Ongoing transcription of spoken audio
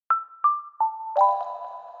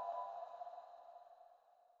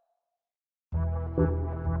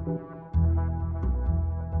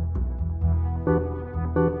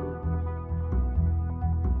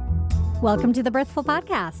Welcome to the Birthful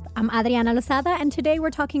Podcast. I'm Adriana Lozada, and today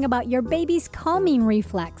we're talking about your baby's calming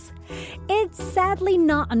reflex. It's sadly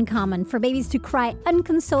not uncommon for babies to cry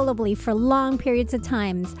unconsolably for long periods of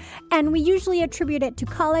times, and we usually attribute it to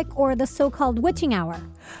colic or the so-called witching hour.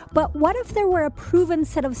 But what if there were a proven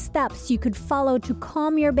set of steps you could follow to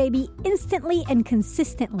calm your baby instantly and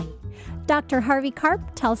consistently? Dr. Harvey Karp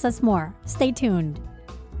tells us more. Stay tuned.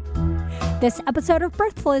 This episode of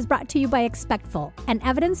Birthful is brought to you by Expectful, an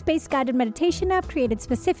evidence-based guided meditation app created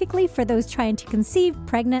specifically for those trying to conceive,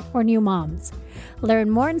 pregnant, or new moms. Learn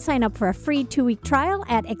more and sign up for a free 2-week trial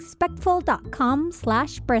at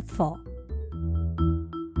expectful.com/birthful.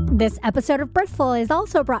 This episode of Birthful is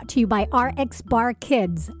also brought to you by RX Bar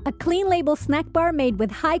Kids, a clean label snack bar made with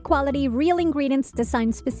high-quality, real ingredients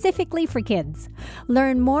designed specifically for kids.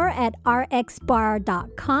 Learn more at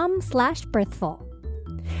rxbar.com/birthful.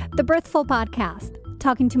 The Birthful Podcast,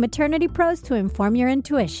 talking to maternity pros to inform your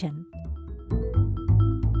intuition.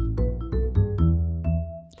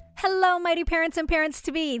 Hello, mighty parents and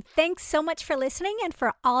parents-to-be. Thanks so much for listening and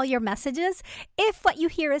for all your messages. If what you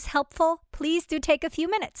hear is helpful, please do take a few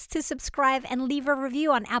minutes to subscribe and leave a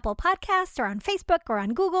review on Apple Podcasts or on Facebook or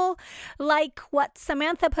on Google, like what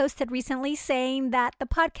Samantha posted recently saying that the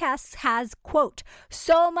podcast has, quote,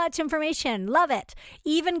 so much information, love it,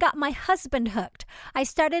 even got my husband hooked. I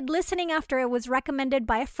started listening after it was recommended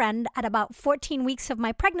by a friend at about 14 weeks of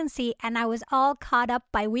my pregnancy, and I was all caught up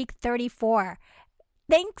by week 34.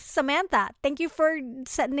 Thanks, Samantha. Thank you for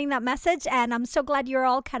sending that message, and I'm so glad you're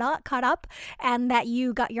all caught up and that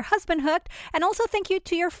you got your husband hooked. And also thank you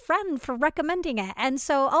to your friend for recommending it. And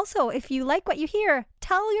so also, if you like what you hear,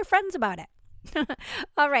 tell your friends about it.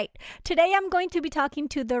 All right. Today I'm going to be talking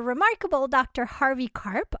to the remarkable Dr. Harvey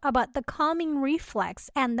Karp about the calming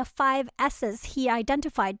reflex and the 5 S's he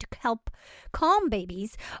identified to help calm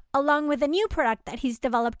babies, along with a new product that he's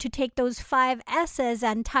developed to take those 5 S's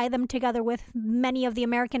and tie them together with many of the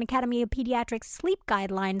American Academy of Pediatrics sleep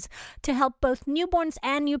guidelines to help both newborns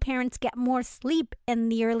and new parents get more sleep in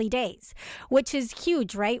the early days, which is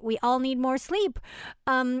huge, right? We all need more sleep,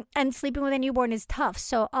 and sleeping with a newborn is tough,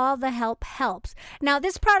 so all the help helps. Now,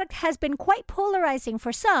 this product has been quite polarizing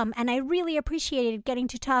for some, and I really appreciated getting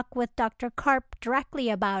to talk with Dr. Karp directly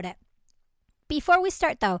about it. Before we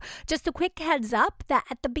start, though, just a quick heads up that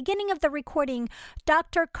at the beginning of the recording,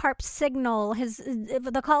 Dr. Karp's signal,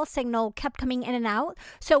 the call signal kept coming in and out.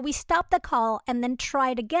 So we stopped the call and then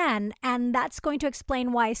tried again. And that's going to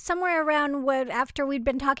explain why somewhere around after we'd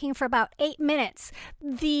been talking for about 8 minutes,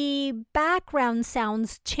 the background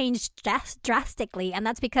sounds changed drastically. And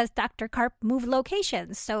that's because Dr. Karp moved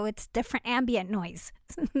locations. So it's different ambient noise.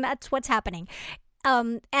 That's what's happening.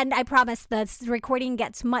 And I promise the recording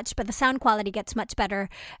but the sound quality gets much better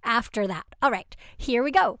after that. All right, here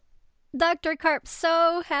we go. Dr. Karp,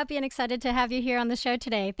 so happy and excited to have you here on the show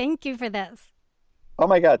today. Thank you for this. Oh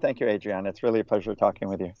my God, thank you, Adriana. It's really a pleasure talking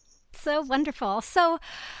with you. So wonderful. So,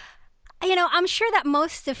 I'm sure that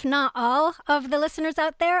most, if not all, of the listeners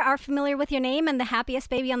out there are familiar with your name and the happiest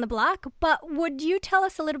baby on the block. But would you tell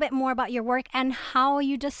us a little bit more about your work and how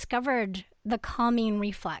you discovered the calming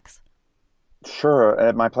reflex?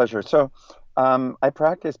 Sure, my pleasure. So I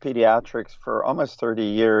practiced pediatrics for almost 30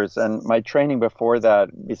 years, and my training before that,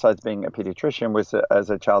 besides being a pediatrician, was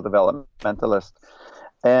as a child developmentalist.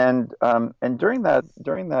 And during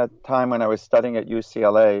that time when I was studying at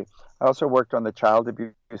UCLA, I also worked on the child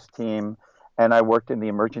abuse team, and I worked in the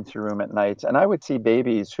emergency room at nights. And I would see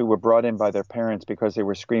babies who were brought in by their parents because they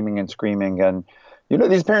were screaming and screaming. And,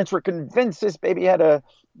 these parents were convinced this baby had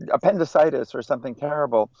appendicitis or something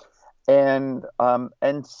terrible. And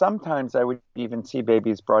sometimes I would even see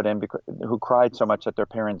babies brought in who cried so much that their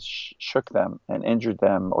parents shook them and injured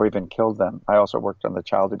them or even killed them. I also worked on the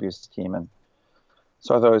child abuse team and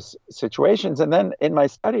saw those situations. And then in my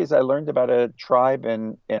studies, I learned about a tribe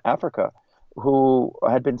in Africa who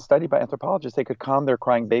had been studied by anthropologists. They could calm their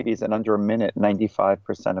crying babies in under a minute,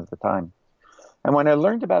 95% of the time. And when I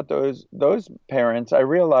learned about those parents, I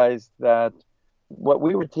realized that what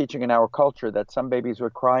we were teaching in our culture, that some babies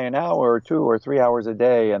would cry an hour or 2 or 3 hours a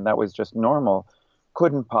day, and that was just normal,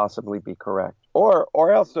 couldn't possibly be correct.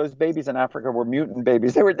 Or else those babies in Africa were mutant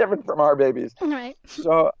babies. They were different from our babies. Right.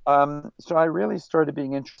 So I really started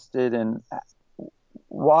being interested in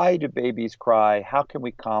why do babies cry? How can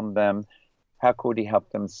we calm them? How could we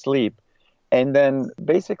help them sleep? And then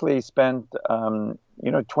basically spent 20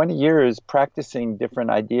 years practicing different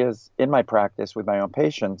ideas in my practice with my own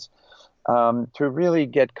patients. to really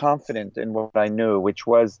get confident in what I knew, which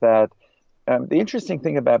was that the interesting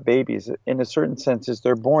thing about babies, in a certain sense, is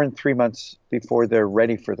they're born 3 months before they're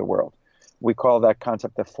ready for the world. We call that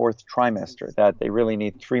concept the fourth trimester, that they really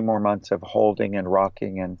need 3 more months of holding and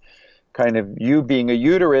rocking and kind of you being a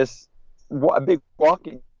uterus, a big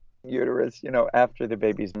walking uterus, after the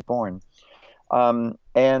baby's born.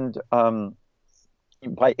 And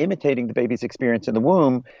by imitating the baby's experience in the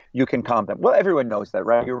womb, you can calm them. Well, everyone knows that,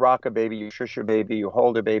 right? You rock a baby, you shush a baby, you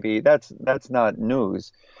hold a baby. That's not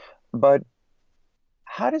news. But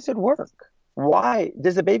how does it work? Why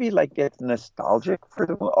does a baby like get nostalgic for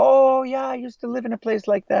the womb? Oh yeah, I used to live in a place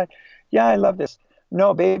like that. Yeah, I love this.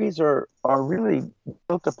 No, babies are really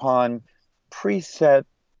built upon preset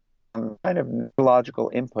kind of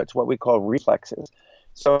neurological inputs, what we call reflexes.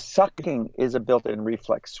 So sucking is a built-in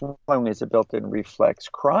reflex, swallowing is a built-in reflex,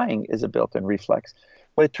 crying is a built-in reflex.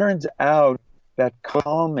 But it turns out that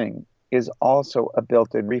calming is also a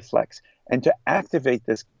built-in reflex. And to activate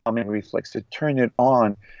this calming reflex, to turn it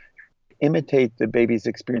on, imitate the baby's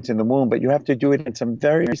experience in the womb, but you have to do it in some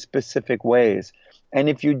very specific ways. And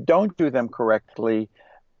if you don't do them correctly,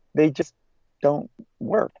 they just don't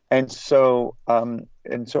work. And so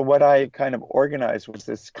what I kind of organized was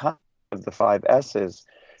this concept of the 5 S's,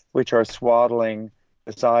 which are swaddling,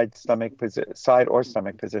 the side or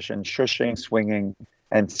stomach position, shushing, swinging,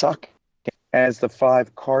 and sucking, as the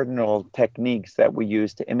 5 cardinal techniques that we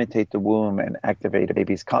use to imitate the womb and activate a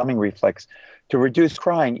baby's calming reflex to reduce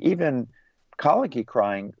crying, even colicky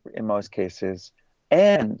crying in most cases,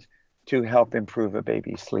 and to help improve a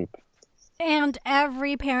baby's sleep. And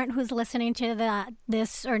every parent who's listening to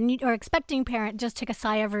this or expecting parent just took a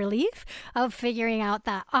sigh of relief of figuring out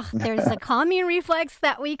that there's a calming reflex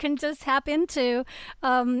that we can just tap into.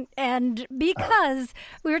 And because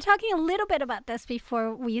we were talking a little bit about this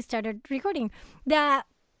before we started recording, that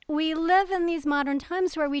we live in these modern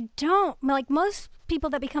times where we don't, like most people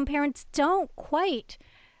that become parents, don't quite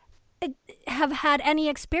have had any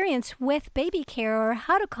experience with baby care or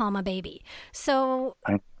how to calm a baby. So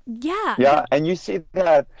yeah. Yeah, and you see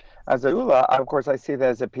that as a doula. Of course, I see that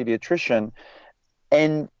as a pediatrician.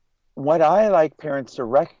 And what I like parents to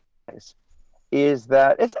recognize is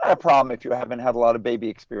that it's not a problem if you haven't had a lot of baby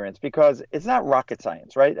experience, because it's not rocket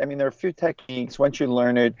science, right? I mean, there are a few techniques. Once you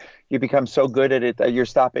learn it, you become so good at it that you're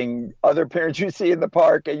stopping other parents you see in the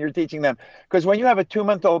park and you're teaching them. Because when you have a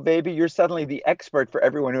 2-month-old baby, you're suddenly the expert for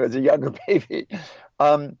everyone who has a younger baby.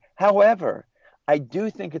 However, I do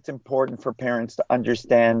think it's important for parents to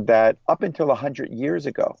understand that up until 100 years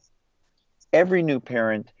ago, every new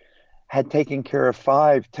parent had taken care of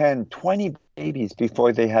 5, 10, 20 babies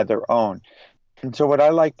before they had their own. And so what I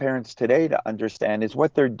like parents today to understand is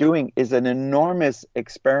what they're doing is an enormous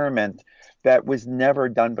experiment that was never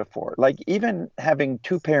done before. Like even having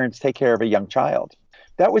 2 parents take care of a young child,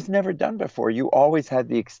 that was never done before. You always had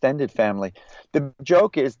the extended family. The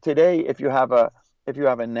joke is today, if you have a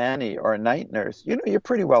nanny or a night nurse, you're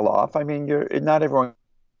pretty well off. I mean, not everyone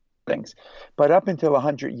things. But up until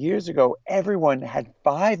 100 years ago, everyone had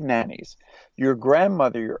 5 nannies. Your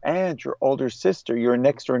grandmother, your aunt, your older sister, your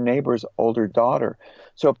next door neighbor's older daughter.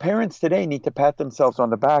 So parents today need to pat themselves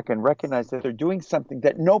on the back and recognize that they're doing something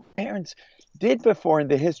that no parents did before in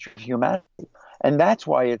the history of humanity. And that's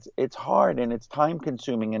why it's hard and it's time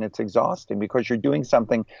consuming and it's exhausting, because you're doing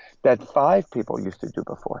something that 5 people used to do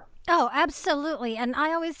before. Oh, absolutely. And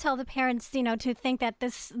I always tell the parents, to think that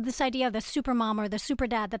this idea of the super mom or the super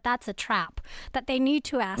dad, that's a trap, that they need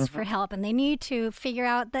to ask for help and they need to figure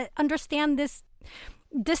out understand this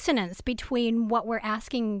dissonance between what we're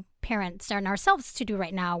asking parents and ourselves to do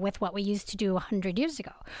right now with what we used to do 100 years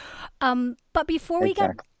ago. But before we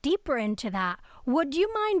get deeper into that, would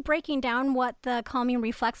you mind breaking down what the calming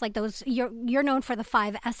reflex, like those, you're known for the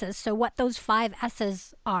 5 S's, so what those 5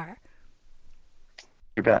 S's are?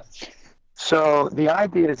 You bet. So the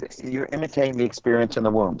idea is you're imitating the experience in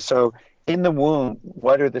the womb. So in the womb,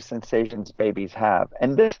 what are the sensations babies have?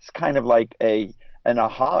 And this is kind of like an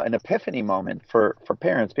epiphany moment for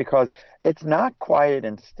parents, because it's not quiet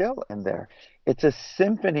and still in there. It's a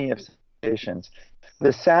symphony of sensations.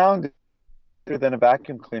 The sound, other than a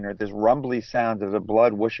vacuum cleaner, this rumbly sound of the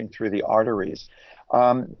blood whooshing through the arteries,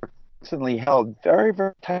 constantly held very,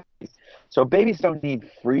 very tightly. So babies don't need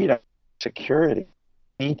freedom, security.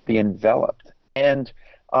 Need to be enveloped, and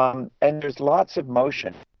there's lots of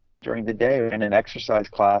motion during the day in an exercise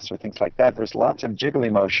class or things like that. There's lots of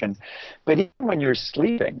jiggly motion, but even when you're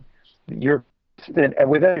sleeping, and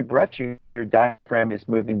with every breath, your diaphragm is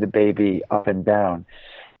moving the baby up and down.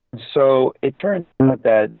 So it turns out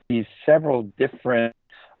that these several different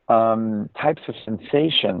types of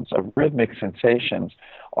sensations, of rhythmic sensations,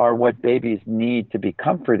 are what babies need to be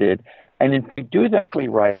comforted. And if you do that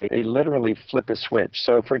right, they literally flip a switch.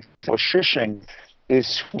 So, for example, shushing is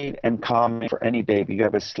sweet and calming for any baby. You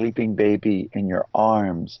have a sleeping baby in your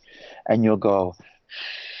arms, and you'll go,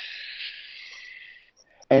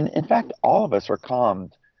 and in fact, all of us are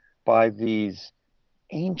calmed by these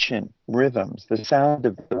ancient rhythms, the sound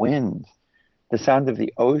of the wind, the sound of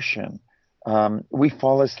the ocean. We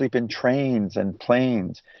fall asleep in trains and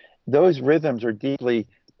planes. Those rhythms are deeply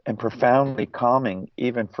and profoundly calming,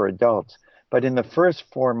 even for adults. But in the first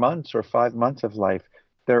 4 months or 5 months of life,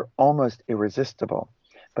 they're almost irresistible.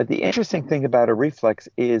 But the interesting thing about a reflex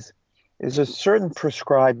is a certain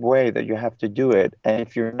prescribed way that you have to do it. And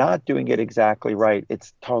if you're not doing it exactly right,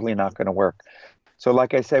 it's totally not going to work. So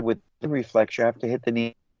like I said, with the reflex, you have to hit the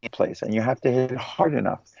knee place and you have to hit it hard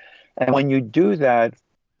enough. And when you do that,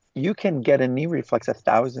 you can get a knee reflex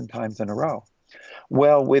 1,000 times in a row.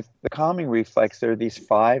 Well, with the calming reflex, there are these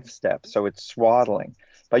 5 steps. So it's swaddling,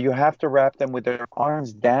 but you have to wrap them with their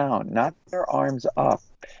arms down, not their arms up.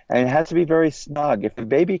 And it has to be very snug. If the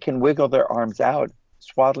baby can wiggle their arms out,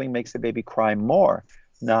 swaddling makes the baby cry more,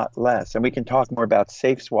 not less. And we can talk more about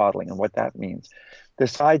safe swaddling and what that means. The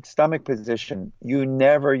side stomach position, you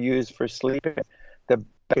never use for sleeping. The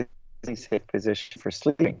back is a safe position for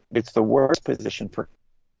sleeping. It's the worst position for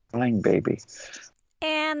crying baby.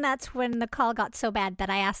 And that's when the call got so bad that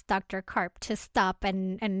I asked Dr. Karp to stop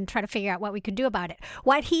and try to figure out what we could do about it.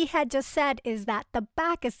 What he had just said is that the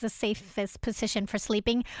back is the safest position for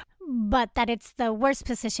sleeping, but that it's the worst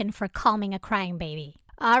position for calming a crying baby.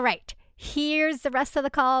 All right, here's the rest of the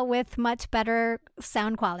call with much better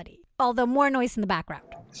sound quality, although more noise in the background.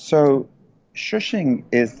 So shushing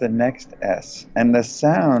is the next S, and the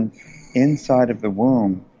sound inside of the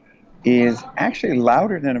womb is actually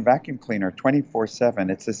louder than a vacuum cleaner 24/7.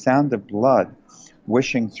 It's the sound of blood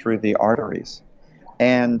whooshing through the arteries.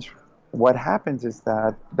 And what happens is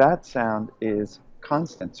that that sound is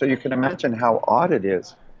constant. So you can imagine how odd it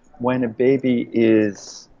is when a baby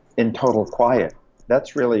is in total quiet.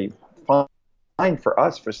 That's really fine for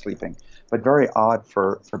us for sleeping, but very odd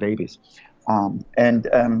for babies.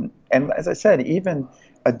 And as I said, even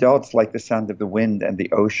adults like the sound of the wind and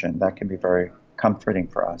the ocean. That can be very comforting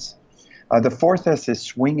for us. The 4th S is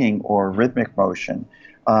swinging or rhythmic motion.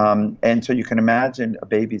 And so you can imagine a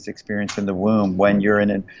baby's experience in the womb when you're in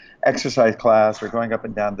an exercise class or going up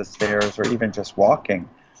and down the stairs or even just walking.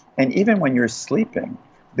 And even when you're sleeping,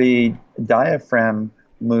 the diaphragm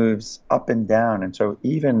moves up and down. And so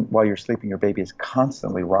even while you're sleeping, your baby is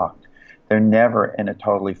constantly rocked. They're never in a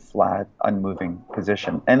totally flat, unmoving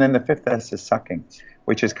position. And then the 5th S is sucking,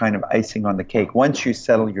 which is kind of icing on the cake. Once you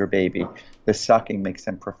settle your baby, the sucking makes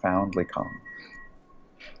them profoundly calm.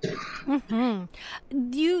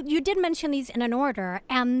 Mm-hmm. You did mention these in an order,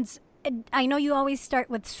 and I know you always start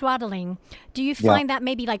with swaddling. Do you find that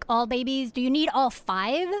maybe like all babies, do you need all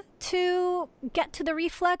 5 to get to the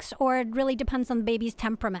reflex, or it really depends on the baby's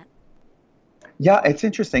temperament? Yeah, it's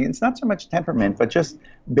interesting. It's not so much temperament, but just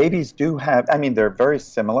babies do have, I mean, they're very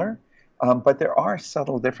similar, but there are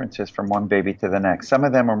subtle differences from one baby to the next. Some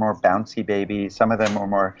of them are more bouncy babies. Some of them are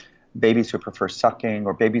more babies who prefer sucking,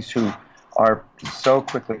 or babies who are so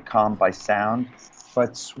quickly calmed by sound.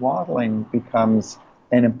 But swaddling becomes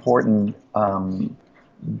an important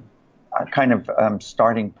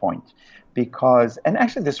starting point, because, and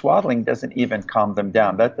actually the swaddling doesn't even calm them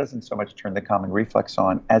down. That doesn't so much turn the calming reflex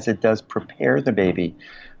on as it does prepare the baby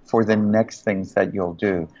for the next things that you'll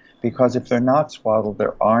do. Because if they're not swaddled,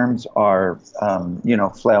 their arms are,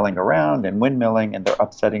 flailing around and windmilling, and they're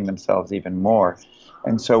upsetting themselves even more.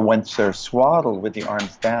 And so once they're swaddled with the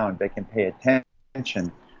arms down, they can pay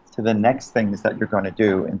attention to the next things that you're going to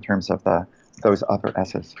do in terms of those other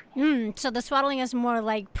S's. So the swaddling is more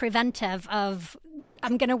like preventive of,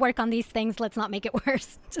 I'm going to work on these things, let's not make it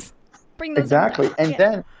worse. Just bring those Exactly.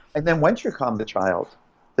 up. And then once you calm the child,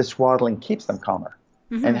 the swaddling keeps them calmer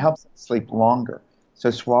and helps them sleep longer. So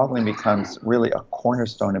swaddling becomes really a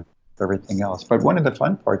cornerstone of everything else. But one of the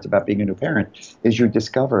fun parts about being a new parent is you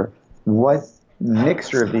discover what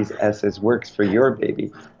mixture of these S's works for your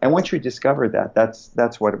baby. And once you discover that,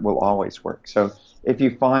 that's what will always work. So if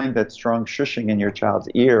you find that strong shushing in your child's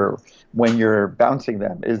ear when you're bouncing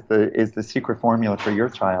them is the secret formula for your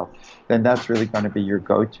child, then that's really going to be your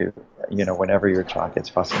go-to, whenever your child gets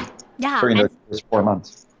fussy. Yeah. During those 4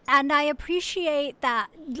 months. And I appreciate that,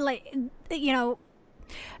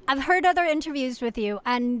 I've heard other interviews with you,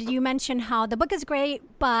 and you mentioned how the book is great,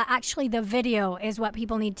 but actually the video is what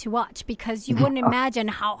people need to watch, because you wouldn't imagine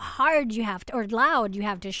how hard you have to, or loud you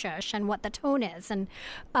have to shush, and what the tone is. And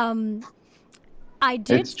I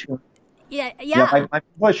did. It's true. Yeah, Yeah, yeah. my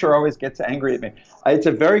publisher always gets angry at me. It's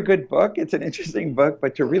a very good book. It's an interesting book,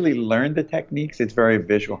 but to really learn the techniques, it's very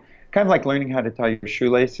visual. Kind of like learning how to tie your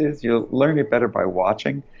shoelaces. You'll learn it better by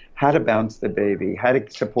watching how to bounce the baby, how to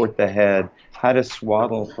support the head, how to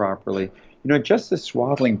swaddle properly. Just the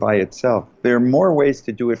swaddling by itself, there are more ways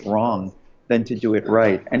to do it wrong than to do it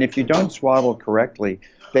right. And if you don't swaddle correctly,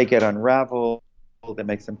 they get unraveled. That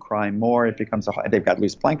makes them cry more. It becomes they've got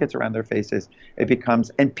loose blankets around their faces.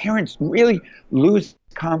 And parents really lose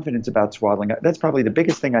confidence about swaddling. That's probably the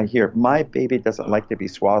biggest thing I hear. My baby doesn't like to be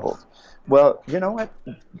swaddled. Well, you know what?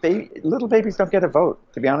 Little babies don't get a vote,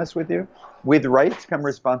 to be honest with you. With rights come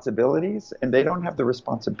responsibilities, and they don't have the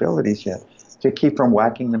responsibilities yet to keep from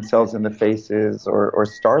whacking themselves in the faces or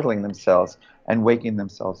startling themselves and waking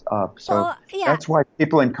themselves up. So Well, yeah. that's why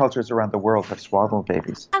people in cultures around the world have swaddled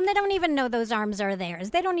babies. And they don't even know those arms are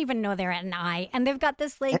theirs. They don't even know they're an eye. And they've got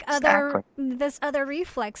this Exactly. this other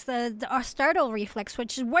reflex, the startle reflex,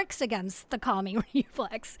 which works against the calming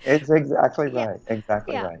reflex. It's exactly Yeah. right.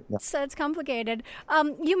 Exactly Yeah. right. Yeah. So it's complicated.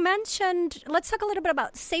 You mentioned, let's talk a little bit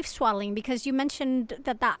about safe swaddling, because you mentioned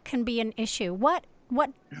that can be an issue. What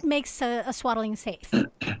makes a swaddling safe?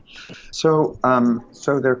 So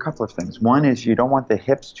there are a couple of things. One is you don't want the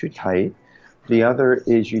hips too tight. The other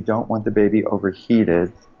is you don't want the baby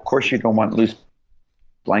overheated. Of course, you don't want loose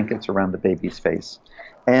blankets around the baby's face.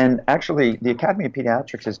 And actually, the Academy of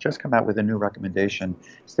Pediatrics has just come out with a new recommendation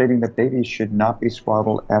stating that babies should not be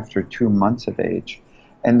swaddled after 2 months of age.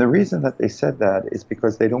 And the reason that they said that is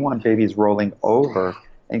because they don't want babies rolling over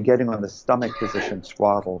and getting on the stomach position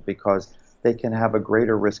swaddled, because they can have a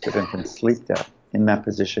greater risk of infant sleep death in that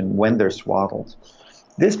position when they're swaddled.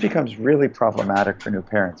 This becomes really problematic for new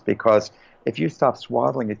parents, because if you stop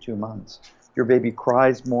swaddling at 2 months, your baby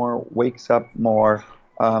cries more, wakes up more,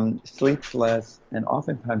 sleeps less, and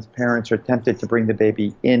oftentimes parents are tempted to bring the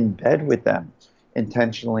baby in bed with them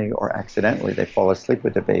intentionally or accidentally. They fall asleep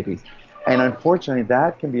with the baby. And unfortunately,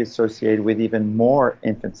 that can be associated with even more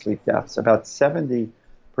infant sleep deaths. About 70%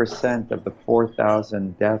 of the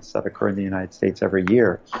 4,000 deaths that occur in the United States every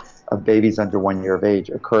year of babies under 1 year of age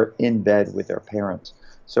occur in bed with their parents.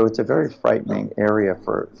 So it's a very frightening area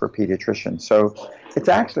for pediatricians. So it's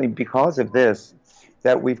actually because of this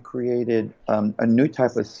that we've created a new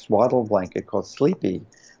type of swaddle blanket called Sleepy,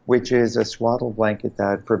 which is a swaddle blanket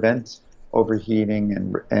that prevents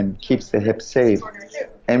overheating and keeps the hips safe.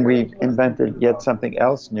 And we've invented yet something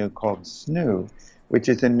else new called Snoo, which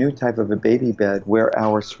is a new type of a baby bed where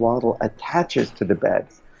our swaddle attaches to the bed.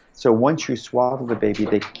 So once you swaddle the baby,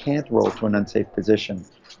 they can't roll to an unsafe position.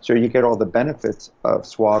 So you get all the benefits of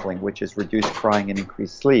swaddling, which is reduced crying and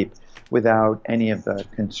increased sleep, without any of the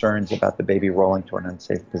concerns about the baby rolling to an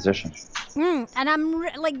unsafe position. And I'm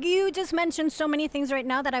like, you just mentioned so many things right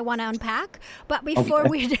now that I want to unpack. But before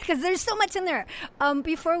we, because there's so much in there.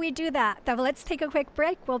 Before we do that, though, let's take a quick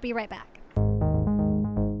break. We'll be right back.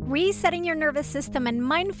 Resetting your nervous system and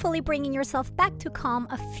mindfully bringing yourself back to calm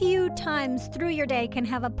a few times through your day can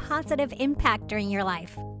have a positive impact during your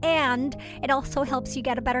life. And it also helps you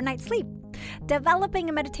get a better night's sleep. Developing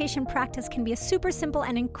a meditation practice can be a super simple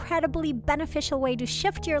and incredibly beneficial way to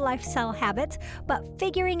shift your lifestyle habits, but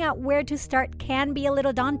figuring out where to start can be a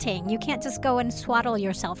little daunting. You can't just go and swaddle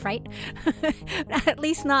yourself, right? At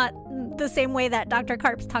least not the same way that Dr.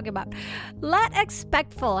 Karp's talking about. Let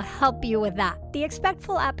Expectful help you with that. The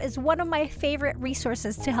Expectful app is one of my favorite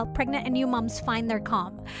resources to help pregnant and new moms find their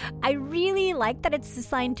calm. I really like that it's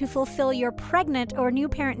designed to fulfill your pregnant or new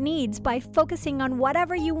parent needs by focusing on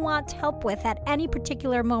whatever you want help with at any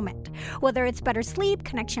particular moment. Whether it's better sleep,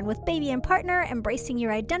 connection with baby and partner, embracing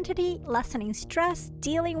your identity, lessening stress,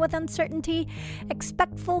 dealing with uncertainty,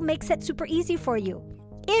 Expectful makes it super easy for you.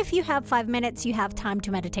 If you have 5 minutes, you have time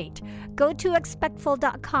to meditate. Go to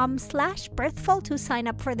expectful.com/birthful to sign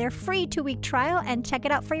up for their free 2-week trial and check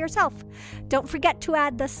it out for yourself. Don't forget to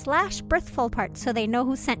add the /birthful part so they know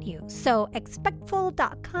who sent you. So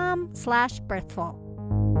expectful.com/birthful.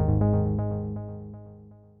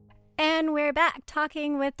 And we're back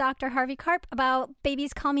talking with Dr. Harvey Karp about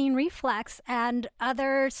babies' calming reflex and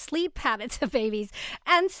other sleep habits of babies.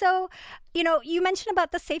 And so, you mentioned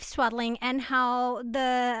about the safe swaddling and how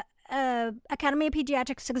the Academy of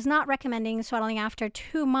Pediatrics is not recommending swaddling after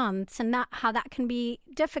 2 months, and how that can be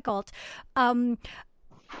difficult.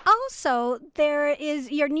 Also, there is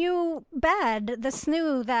your new bed, the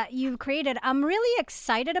Snoo that you've created. I'm really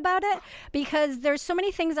excited about it because there's so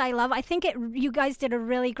many things I love. I think you guys did a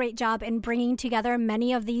really great job in bringing together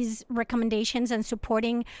many of these recommendations and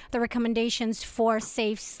supporting the recommendations for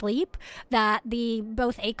safe sleep that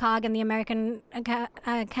both ACOG and the American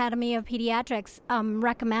Academy of Pediatrics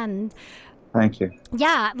recommend. Thank you.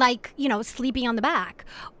 Yeah, like, sleeping on the back,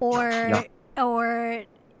 Yeah. or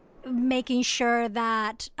making sure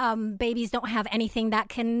that babies don't have anything that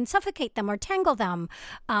can suffocate them or tangle them,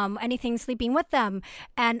 anything sleeping with them,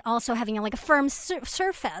 and also having like a firm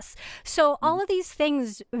surface. So all of these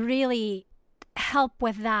things really help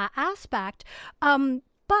with that aspect.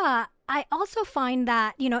 But I also find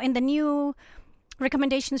that, in the new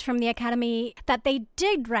recommendations from the Academy, that they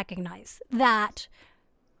did recognize that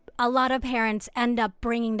a lot of parents end up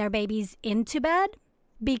bringing their babies into bed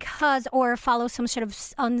because, or follow some sort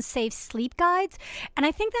of unsafe sleep guides. And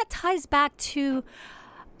I think that ties back to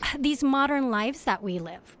these modern lives that we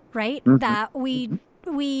live, right? Mm-hmm. That we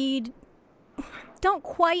don't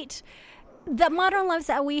quite, the modern lives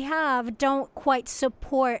that we have don't quite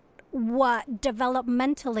support what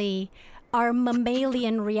developmentally our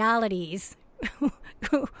mammalian realities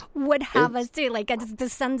would have us do, like as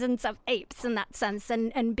descendants of apes in that sense,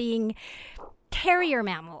 and being carrier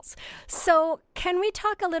mammals. So can we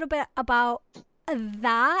talk a little bit about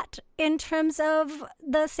that in terms of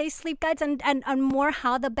the safe sleep guides, and more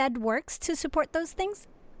how the bed works to support those things?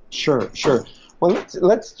 Sure, sure. Well,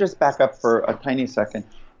 let's just back up for a tiny second.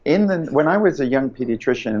 When I was a young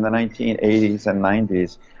pediatrician in the 1980s and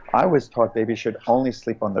 90s, I was taught babies should only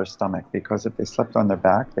sleep on their stomach because if they slept on their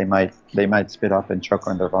back, they might spit up and choke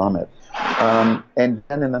on their vomit. And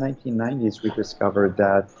then in the 1990s, we discovered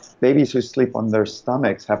that babies who sleep on their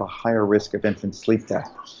stomachs have a higher risk of infant sleep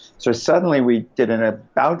death. So suddenly we did an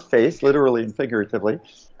about face, literally and figuratively,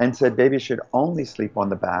 and said babies should only sleep on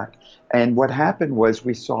the back. And what happened was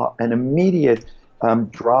we saw an immediate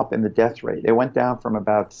drop in the death rate. It went down from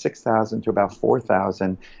about 6,000 to about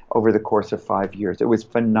 4,000 over the course of 5 years. It was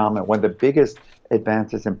phenomenal, one of the biggest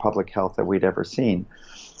advances in public health that we'd ever seen.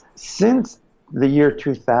 Since the year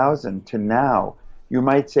 2000 to now, you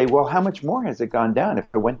might say, well, how much more has it gone down if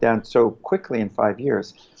it went down so quickly in 5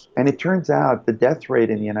 years? And it turns out the death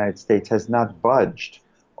rate in the United States has not budged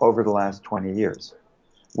over the last 20 years.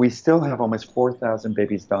 We still have almost 4,000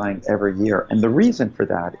 babies dying every year. And the reason for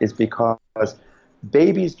that is because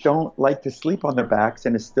babies don't like to sleep on their backs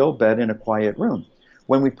in a still bed in a quiet room.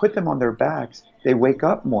 When we put them on their backs, they wake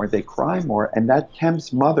up more, they cry more, and that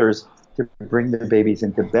tempts mothers to bring their babies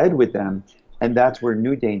into bed with them, and that's where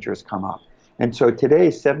new dangers come up. And so today,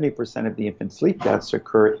 70% of the infant sleep deaths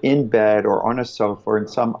occur in bed or on a sofa or in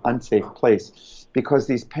some unsafe place because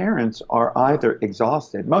these parents are either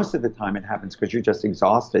exhausted. Most of the time it happens because you're just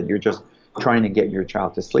exhausted. You're just trying to get your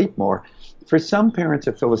child to sleep more. For some parents,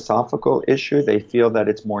 a philosophical issue, they feel that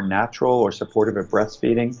it's more natural or supportive of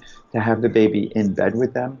breastfeeding to have the baby in bed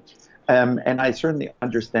with them. And I certainly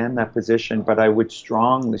understand that position, but I would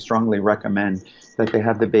strongly, strongly recommend that they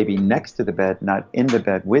have the baby next to the bed, not in the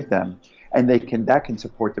bed with them. And that can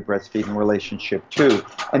support the breastfeeding relationship too.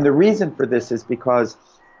 And the reason for this is because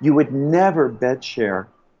you would never bed share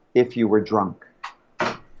if you were drunk.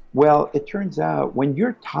 Well, it turns out when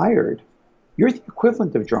you're tired, you're the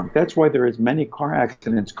equivalent of drunk. That's why there is many car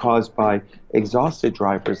accidents caused by exhausted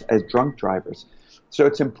drivers as drunk drivers. So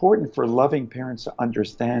it's important for loving parents to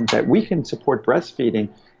understand that we can support breastfeeding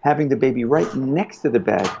having the baby right next to the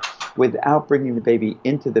bed without bringing the baby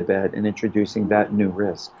into the bed and introducing that new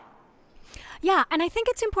risk. Yeah, and I think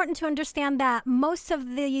it's important to understand that most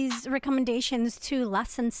of these recommendations to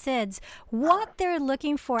lessen SIDS, what they're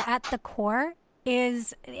looking for at the core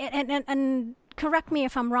is, and correct me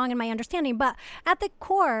if I'm wrong in my understanding, but at the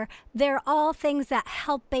core, they're all things that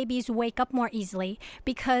help babies wake up more easily.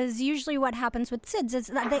 Because usually what happens with SIDS is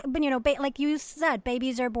that like you said,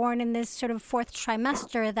 babies are born in this sort of fourth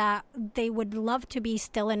trimester that they would love to be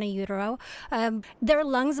still in a utero. Their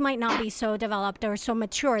lungs might not be so developed or so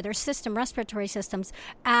mature, their respiratory systems,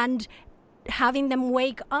 and having them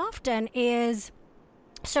wake often is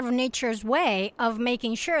sort of nature's way of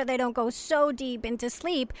making sure they don't go so deep into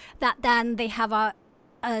sleep that then they have a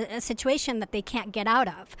situation that they can't get out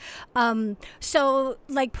of. So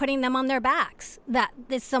like putting them on their backs, that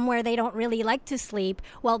is somewhere they don't really like to sleep,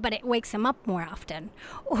 but it wakes them up more often.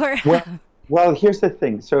 Or well, here's the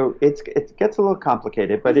thing. So it gets a little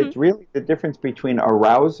complicated, but it's really the difference between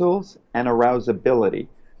arousals and arousability.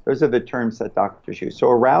 Those are the terms that doctors use. So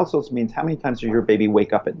arousals means how many times does your baby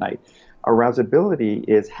wake up at night? Arousability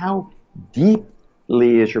is how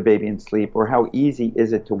deeply is your baby in sleep, or how easy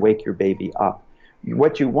is it to wake your baby up.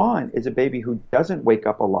 What you want is a baby who doesn't wake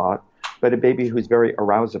up a lot, but a baby who's very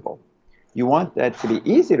arousable. You want that to be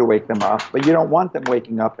easy to wake them up, but you don't want them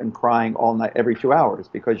waking up and crying all night every 2 hours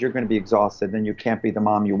because you're going to be exhausted and you can't be the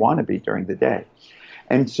mom you want to be during the day.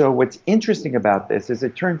 And so what's interesting about this is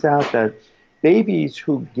it turns out that babies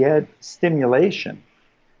who get stimulation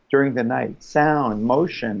during the night, sound,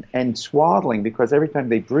 motion, and swaddling, because every time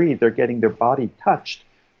they breathe, they're getting their body touched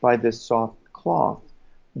by this soft cloth.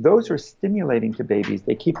 Those are stimulating to babies.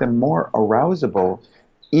 They keep them more arousable,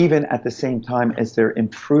 even at the same time as they're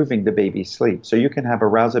improving the baby's sleep. So you can have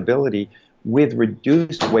arousability with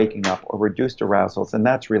reduced waking up or reduced arousals, and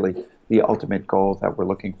that's really the ultimate goal that we're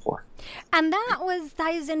looking for. And that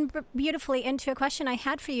ties in beautifully into a question I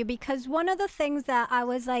had for you, because one of the things that I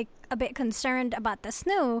was like a bit concerned about the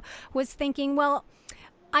SNU was thinking, well,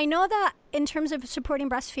 I know that in terms of supporting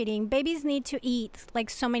breastfeeding, babies need to eat like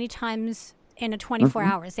so many times in a 24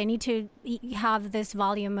 hours. They need to have this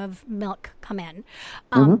volume of milk come in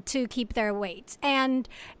to keep their weight. And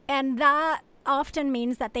that often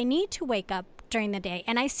means that they need to wake up during the day.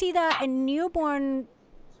 And I see that in newborns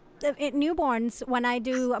when I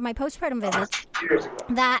do my postpartum visits,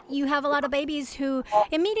 that you have a lot of babies who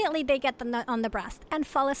immediately they get the on the breast and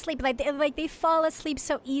fall asleep. Like they fall asleep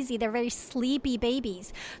so easy. They're very sleepy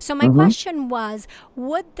babies. So my question was,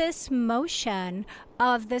 would this motion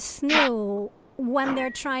of the SNU, when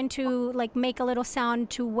they're trying to like make a little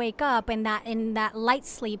sound to wake up in that light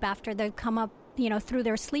sleep after they come up, through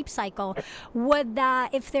their sleep cycle, would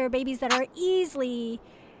that, if there are babies that are easily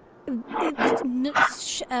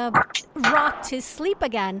rocked to sleep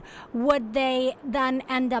again, would they then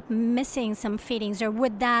end up missing some feedings, or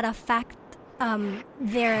would that affect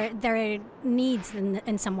their needs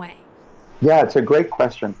in some way? Yeah, it's a great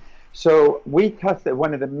question. So we tested,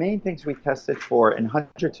 one of the main things we tested for in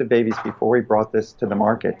hundreds of babies before we brought this to the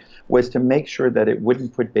market was to make sure that it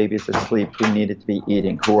wouldn't put babies asleep who needed to be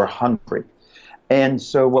eating, who are hungry. And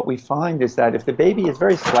so what we find is that if the baby is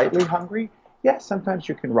very slightly hungry, yes, sometimes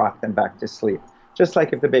you can rock them back to sleep. Just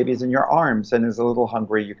like if the baby's in your arms and is a little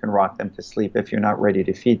hungry, you can rock them to sleep if you're not ready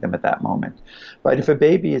to feed them at that moment. But if a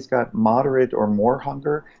baby has got moderate or more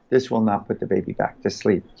hunger, this will not put the baby back to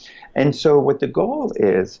sleep. And so what the goal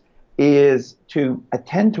is to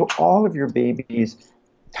attend to all of your baby's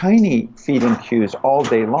tiny feeding cues all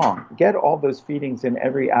day long. Get all those feedings in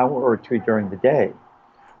every hour or two during the day.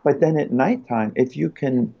 But then at nighttime, if you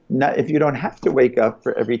don't have to wake up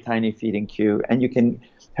for every tiny feeding cue, and you can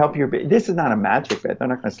help your baby, this is not a magic bed. They're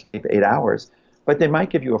not going to sleep 8 hours, but they might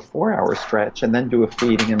give you a 4-hour stretch and then do a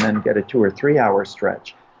feeding and then get a 2 or 3 hour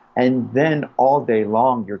stretch. And then all day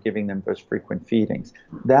long, you're giving them those frequent feedings.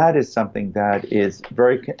 That is something that is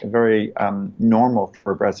very, very normal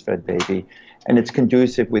for a breastfed baby. And it's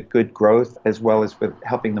conducive with good growth as well as with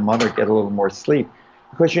helping the mother get a little more sleep.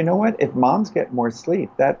 Because you know what? If moms get more sleep,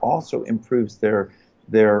 that also improves their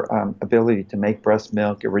ability to make breast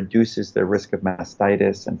milk. It reduces their risk of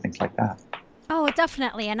mastitis and things like that. Oh,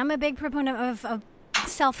 definitely. And I'm a big proponent of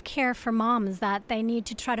self-care for moms, that they need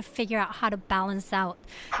to try to figure out how to balance out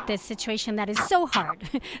this situation that is so hard.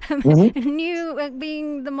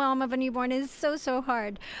 Being the mom of a newborn is so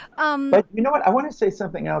hard. But you know what? I want to say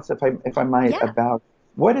something else, if I might, about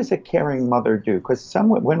what does a caring mother do? Because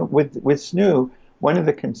with SNU, one of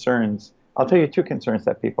the concerns, I'll tell you 2 concerns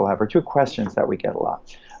that people have, or 2 questions that we get a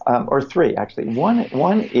lot, or 3 actually.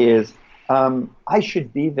 One is, I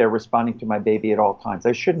should be there responding to my baby at all times.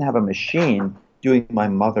 I shouldn't have a machine doing my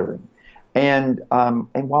mothering. And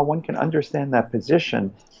while one can understand that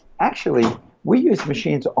position, actually, we use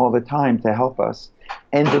machines all the time to help us.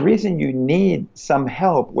 And the reason you need some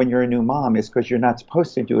help when you're a new mom is because you're not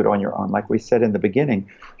supposed to do it on your own. Like we said in the beginning,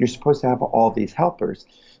 you're supposed to have all these helpers.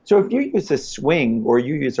 So if you use a swing or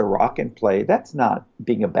you use a rock and play, that's not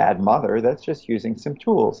being a bad mother. That's just using some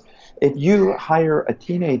tools. If you hire a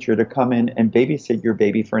teenager to come in and babysit your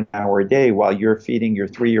baby for an hour a day while you're feeding your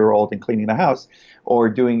 3-year-old and cleaning the house or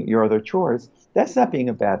doing your other chores, that's not being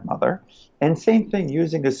a bad mother. And same thing,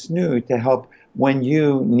 using a SNU to help when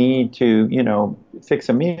you need to, fix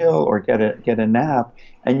a meal or get a nap,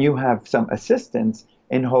 and you have some assistance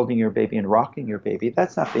in holding your baby and rocking your baby.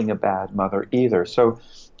 That's not being a bad mother either. So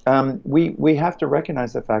we have to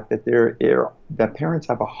recognize the fact that that parents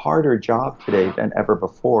have a harder job today than ever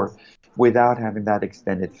before without having that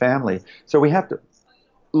extended family. So we have to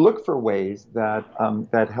look for ways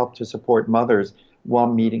that help to support mothers while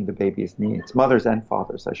meeting the baby's needs, mothers and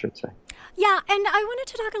fathers, I should say. Yeah, and I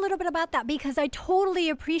wanted to talk a little bit about that, because I totally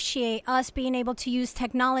appreciate us being able to use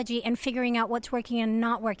technology and figuring out what's working and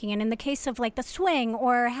not working. And in the case of like the swing,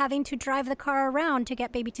 or having to drive the car around to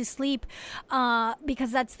get baby to sleep,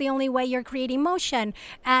 because that's the only way you're creating motion.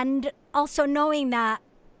 And also knowing that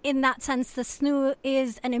in that sense, the SNU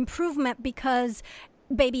is an improvement because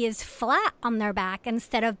baby is flat on their back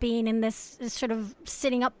instead of being in this sort of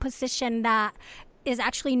sitting up position that is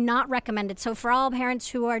actually not recommended. So for all parents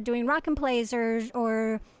who are doing rock and plays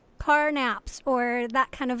or car naps or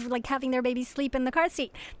that kind of like having their baby sleep in the car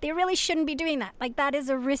seat. They really shouldn't be doing that. Like that is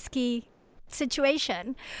a risky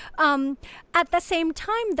situation. At the same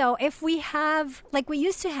time, though, if we have, like we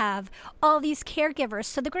used to have, all these caregivers,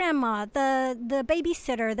 so the grandma, the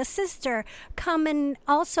babysitter, the sister, come and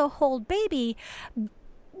also hold baby,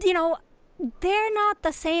 you know, they're not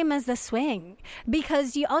the same as the swing,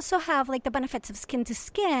 because you also have like the benefits of skin to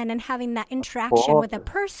skin and having that interaction with a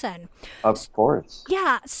person. Of course.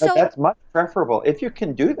 Yeah. But So that's much preferable. If you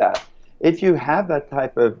can do that, if you have that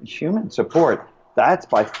type of human support, that's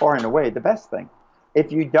by far and away the best thing.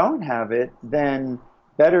 If you don't have it, then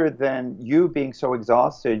better than you being so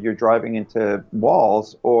exhausted you're driving into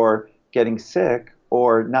walls or getting sick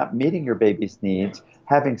or not meeting your baby's needs,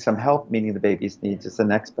 having some help meeting the baby's needs is the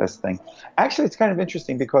next best thing. Actually, it's kind of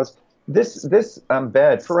interesting because this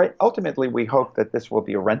bed, ultimately we hope that this will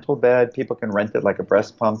be a rental bed. People can rent it like a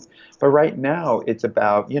breast pump. But right now it's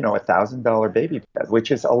about, $1,000 baby bed,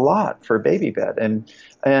 which is a lot for a baby bed. And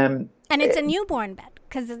it's a newborn bed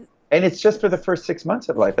and it's just for the first 6 months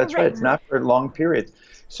of life. That's right. It's not for long periods.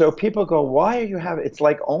 So people go, why are you having, it's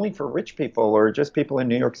like only for rich people or just people in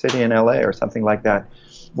New York City and LA or something like that.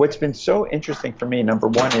 What's been so interesting for me, number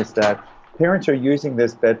one, is that parents are using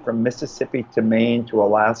this bed from Mississippi to Maine to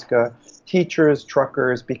Alaska, teachers,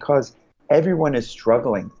 truckers, because everyone is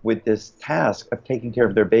struggling with this task of taking care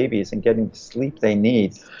of their babies and getting the sleep they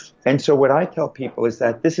need. And so what I tell people is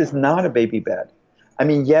that this is not a baby bed. I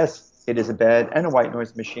mean, yes, it is a bed and a white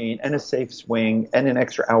noise machine and a safe swing and an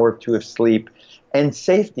extra hour or two of sleep and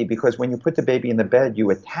safety, because when you put the baby in the bed, you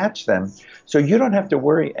attach them. So you don't have to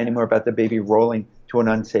worry anymore about the baby rolling to an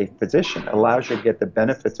unsafe position. It allows you to get the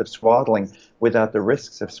benefits of swaddling without the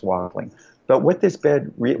risks of swaddling. But what this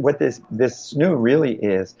bed, what this snoo really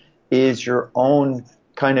is your own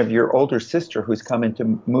kind of your older sister who's coming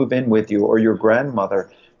to move in with you, or your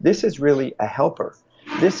grandmother. This is really a helper.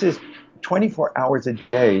 This is 24 hours a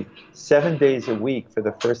day, 7 days a week for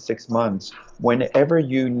the first 6 months. Whenever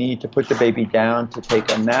you need to put the baby down to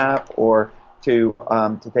take a nap or to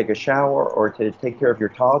take a shower or to take care of your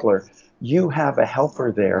toddler, you have a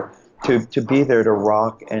helper there to be there to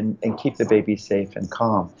rock and keep the baby safe and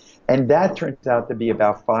calm. And that turns out to be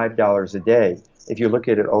about $5 a day if you look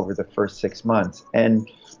at it over the first 6 months. And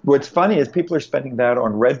what's funny is people are spending that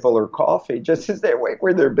on Red Bull or coffee just as they wait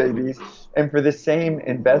with their babies. And for the same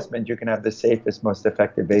investment, you can have the safest, most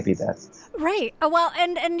effective baby bed. Right. Well,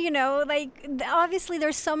 and like obviously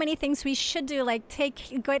there's so many things we should do, like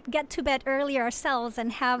get to bed early ourselves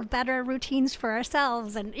and have better routines for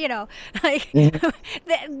ourselves. And,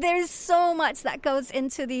 there's so much that goes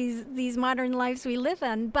into these modern lives we live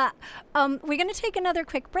in. But we're going to take another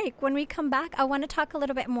quick break. When we come back, I want to talk a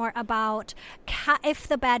little bit more about if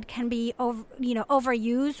the bed can be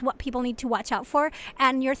overused, what people need to watch out for,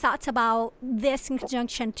 and your thoughts about this in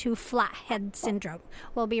conjunction to flathead syndrome.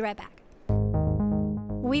 We'll be right back.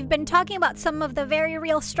 We've been talking about some of the very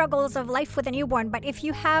real struggles of life with a newborn, but if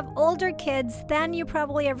you have older kids, then you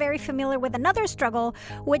probably are very familiar with another struggle,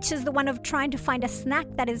 which is the one of trying to find a snack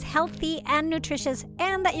that is healthy and nutritious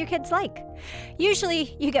and that your kids like.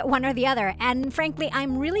 Usually you get one or the other, and frankly,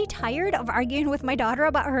 I'm really tired of arguing with my daughter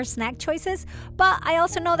about her snack choices, but I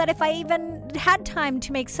also know that if I even had time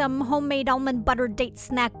to make some homemade almond butter date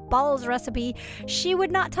snack balls recipe, she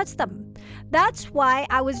would not touch them. That's why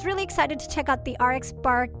I was really excited to check out the RX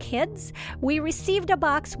Bar Kids. We received a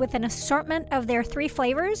box with an assortment of their 3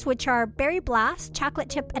 flavors, which are Berry Blast, Chocolate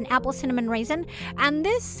Chip, and Apple Cinnamon Raisin. And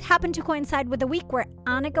this happened to coincide with a week where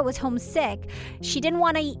Annika was homesick. She didn't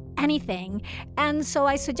want to eat anything, and so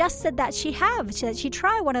I suggested that she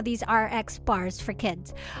try one of these RX bars for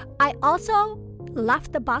kids. I also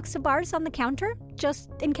left the box of bars on the counter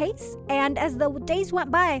just in case, and as the days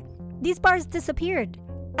went by, these bars disappeared.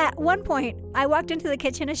 At one point, I walked into the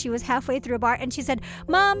kitchen as she was halfway through a bar, and she said,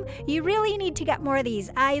 "Mom, you really need to get more of these.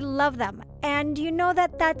 I love them." And you know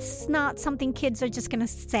that that's not something kids are just going to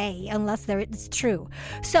say unless it's true.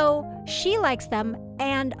 So she likes them,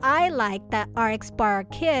 and I like that RX Bar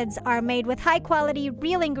Kids are made with high-quality,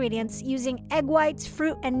 real ingredients using egg whites,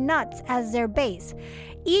 fruit, and nuts as their base.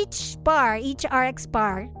 Each RX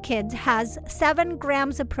Bar Kids has 7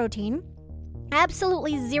 grams of protein,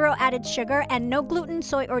 absolutely 0 added sugar, and no gluten,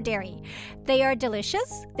 soy, or dairy. They are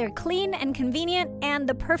delicious, they're clean and convenient, and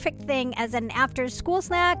the perfect thing as an after-school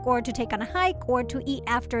snack, or to take on a hike, or to eat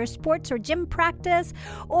after sports or gym practice,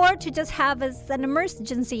 or to just have as an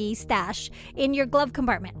emergency stash in your glove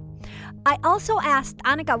compartment. I also asked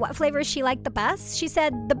Annika what flavors she liked the best. She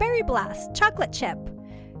said the Berry Blast, chocolate chip.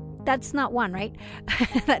 That's not one, right?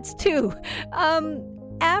 That's 2.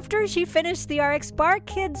 after she finished the RX Bar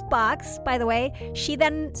Kids box, by the way, she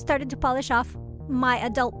then started to polish off my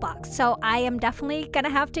adult box. So I am definitely going to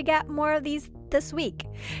have to get more of these this week.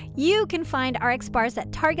 You can find RX bars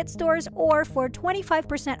at Target stores, or for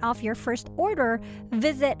 25% off your first order,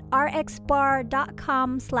 visit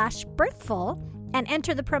rxbar.com/birthful and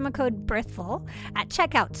enter the promo code birthful at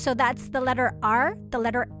checkout. So that's the letter R, the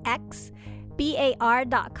letter X,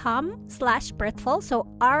 bar.com/birthful. So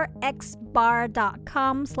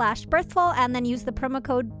rxbar.com/birthful, and then use the promo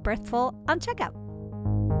code birthful on checkout.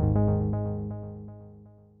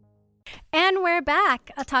 And we're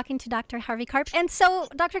back talking to Dr. Harvey Karp. And so,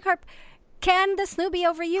 Dr. Karp, can the SNU be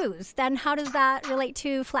overused? And how does that relate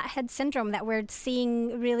to flathead syndrome that we're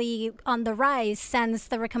seeing really on the rise since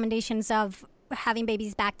the recommendations of having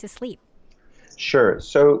babies back to sleep? Sure.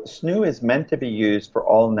 So SNU is meant to be used for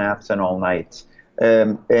all naps and all nights.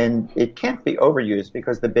 And it can't be overused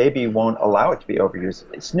because the baby won't allow it to be overused.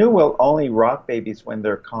 SNU will only rock babies when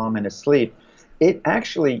they're calm and asleep. It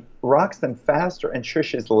actually rocks them faster and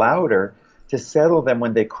shushes louder to settle them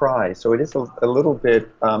when they cry. So it is a little bit,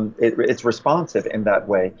 it's responsive in that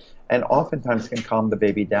way, and oftentimes can calm the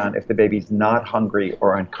baby down if the baby's not hungry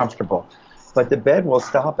or uncomfortable. But the bed will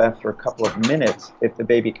stop after a couple of minutes if the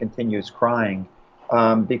baby continues crying,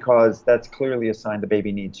 because that's clearly a sign the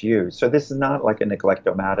baby needs you. So this is not like a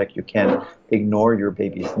neglectomatic. You can't ignore your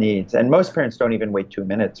baby's needs. And most parents don't even wait 2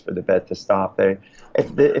 minutes for the bed to stop.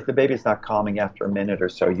 If the baby's not calming after a minute or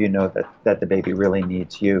so, you know that the baby really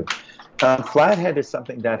needs you. Flathead is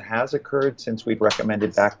something that has occurred since we've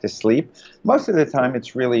recommended back to sleep. Most of the time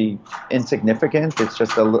it's really insignificant. It's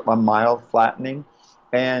just a mild flattening.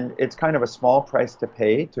 And it's kind of a small price to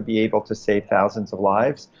pay to be able to save thousands of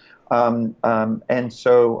lives. And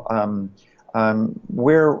so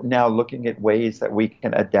we're now looking at ways that we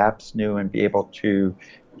can adapt SNU and be able to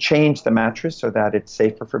change the mattress so that it's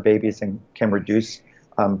safer for babies and can reduce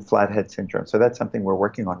flathead syndrome. So that's something we're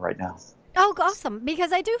working on right now. Oh, awesome.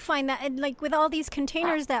 Because I do find that, like, with all these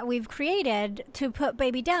containers that we've created to put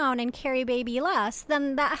baby down and carry baby less,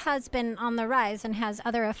 then that has been on the rise and has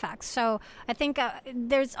other effects. So I think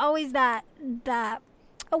there's always that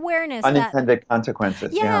awareness. Unintended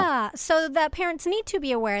consequences. Yeah. So that parents need to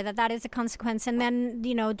be aware that that is a consequence, and then,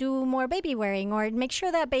 do more baby wearing, or make sure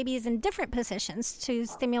that baby is in different positions to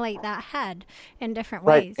stimulate that head in different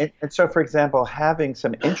ways. Right. And so, for example, having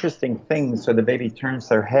some interesting things so the baby turns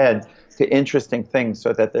their head to interesting things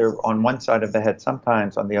so that they're on one side of the head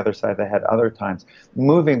sometimes, on the other side of the head other times.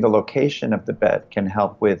 Moving the location of the bed can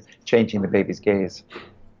help with changing the baby's gaze.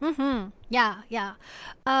 Mm-hmm. Yeah.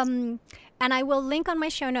 And I will link on my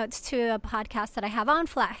show notes to a podcast that I have on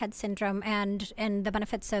flathead syndrome and the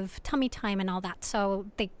benefits of tummy time and all that. So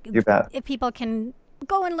You bet. If people can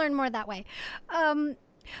go and learn more that way.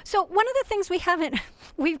 So one of the things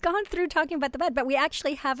we've gone through talking about the bed, but we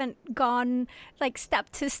actually haven't gone like step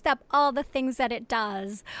to step all the things that it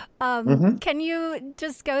does. Can you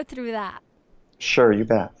just go through that? Sure, you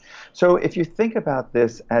bet. So if you think about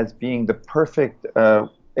this as being the perfect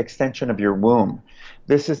extension of your womb,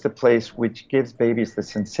 this is the place which gives babies the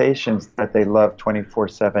sensations that they love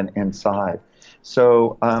 24/7 inside.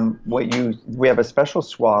 So we have a special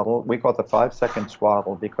swaddle. We call it the 5-second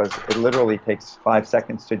swaddle because it literally takes 5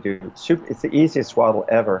 seconds to do. It's the easiest swaddle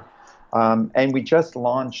ever. And we just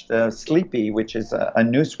launched Sleepy, which is a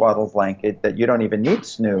new swaddle blanket that you don't even need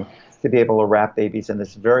SNU to be able to wrap babies in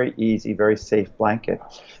this very easy, very safe blanket.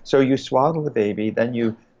 So you swaddle the baby, then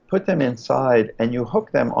you put them inside, and you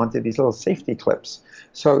hook them onto these little safety clips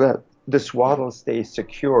so that the swaddle stays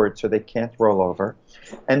secured so they can't roll over.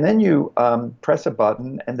 And then you press a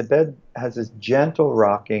button, and the bed has this gentle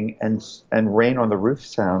rocking and rain on the roof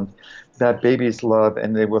sound that babies love,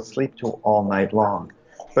 and they will sleep to all night long.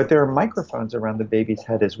 But there are microphones around the baby's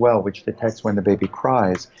head as well, which detects when the baby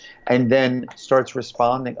cries, and then starts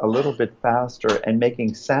responding a little bit faster and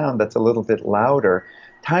making sound that's a little bit louder,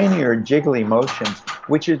 tinier jiggly motions,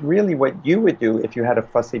 which is really what you would do if you had a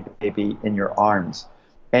fussy baby in your arms.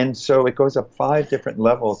 And so it goes up 5 different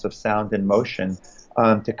levels of sound and motion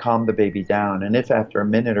to calm the baby down. And if after a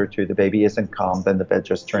minute or two the baby isn't calm, then the bed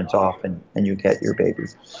just turns off and you get your baby.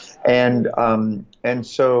 And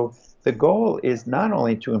so the goal is not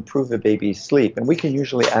only to improve the baby's sleep, and we can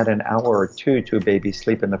usually add an hour or two to a baby's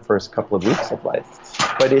sleep in the first couple of weeks of life,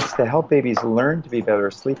 but it's to help babies learn to be better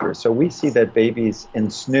sleepers. So we see that babies in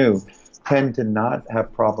SNU tend to not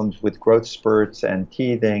have problems with growth spurts and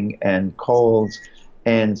teething and colds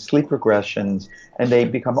and sleep regressions, and they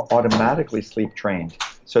become automatically sleep trained.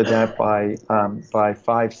 So that by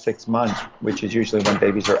 5-6 months, which is usually when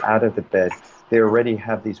babies are out of the bed, they already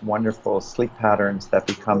have these wonderful sleep patterns that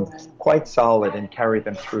become quite solid and carry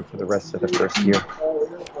them through for the rest of the first year.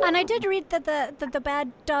 And I did read that the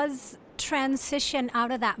bed does transition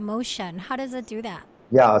out of that motion. How does it do that?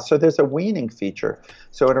 Yeah, so there's a weaning feature.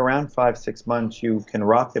 So at around 5, 6 months, you can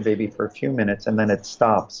rock the baby for a few minutes and then it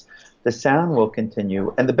stops. The sound will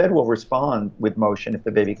continue and the bed will respond with motion if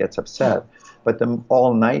the baby gets upset. But the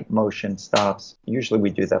all-night motion stops. Usually we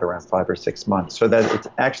do that around 5 or 6 months. So that it's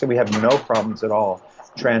actually, we have no problems at all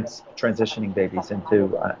transitioning babies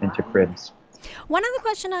into cribs. One other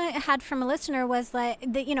question I had from a listener was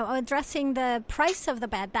addressing the price of the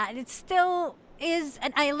bed, that it still is,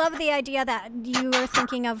 and I love the idea that you were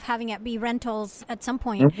thinking of having it be rentals at some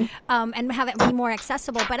point, and have it be more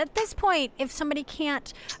accessible. But at this point, if somebody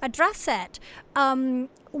can't address it,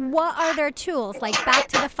 what are their tools? Like back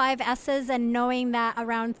to the 5 S's and knowing that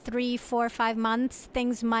around 3, 4, 5 months,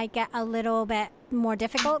 things might get a little bit more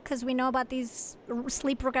difficult because we know about these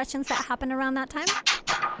sleep regressions that happen around that time?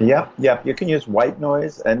 Yep. You can use white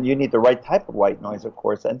noise, and you need the right type of white noise, of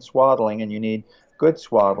course, and swaddling, and you need good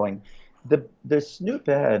swaddling. This new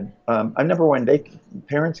bed, number one,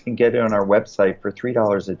 parents can get it on our website for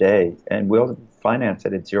 $3 a day, and we'll finance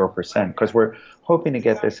it at 0% because we're hoping to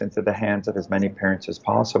get this into the hands of as many parents as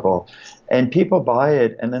possible. And people buy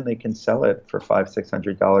it, and then they can sell it for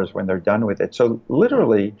 $500-600 when they're done with it. So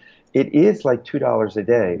literally, it is like $2 a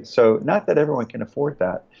day. So not that everyone can afford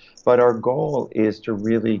that, but our goal is to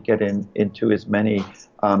really get into as many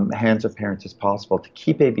hands of parents as possible to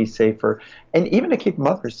keep babies safer and even to keep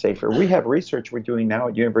mothers safer. We have research we're doing now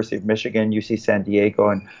at University of Michigan, UC San Diego,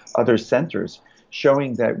 and other centers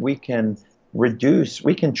showing that we can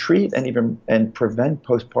treat and prevent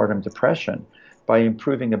postpartum depression by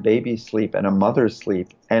improving a baby's sleep and a mother's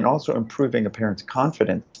sleep, and also improving a parent's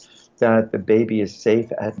confidence that the baby is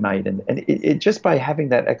safe at night. And it just by having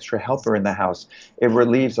that extra helper in the house, it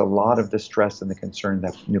relieves a lot of the stress and the concern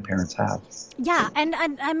that new parents have. Yeah, and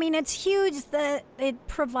I mean, it's huge that it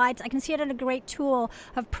provides, I can see it as a great tool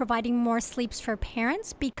of providing more sleeps for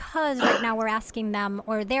parents, because right now we're asking them,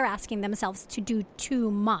 or they're asking themselves, to do too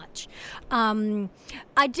much.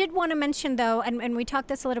 I did want to mention, though, and we talked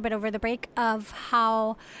this a little bit over the break, of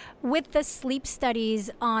how with the sleep studies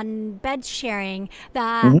on bed sharing,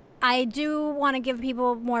 that I do want to give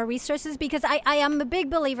people more resources, because I am a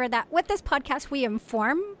big believer that with this podcast we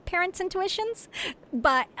inform parents' intuitions,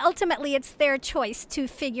 but ultimately it's their choice to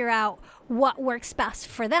figure out what works best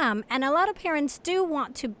for them. And a lot of parents do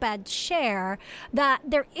want to bed share, that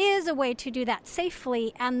there is a way to do that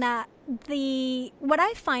safely, and that what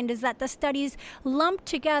I find is that the studies lump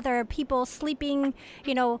together people sleeping,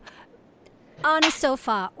 on a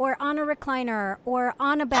sofa or on a recliner or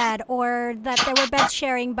on a bed, or that they were bed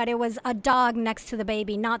sharing but it was a dog next to the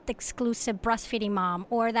baby, not the exclusive breastfeeding mom,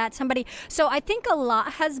 or that somebody. So I think a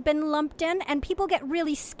lot has been lumped in, and people get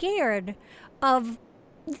really scared of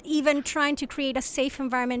even trying to create a safe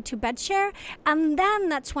environment to bed share, and then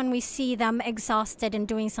that's when we see them exhausted and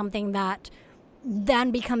doing something that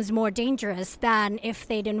then becomes more dangerous than if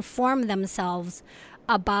they'd inform themselves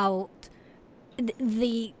about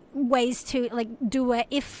the ways to do it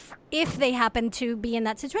if they happen to be in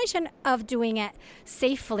that situation of doing it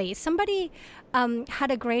safely. Somebody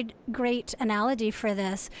had a great analogy for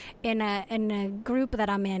this in a group that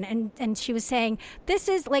I'm in, and she was saying this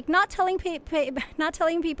is like not telling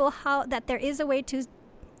people how that there is a way to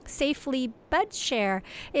safely bed share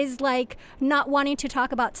is like not wanting to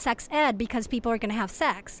talk about sex ed because people are going to have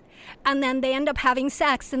sex, and then they end up having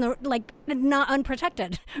sex and they're not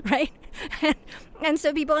unprotected, right? And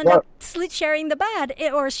so people end up sharing the bed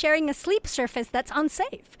or sharing a sleep surface that's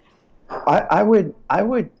unsafe. I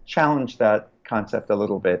would challenge that concept a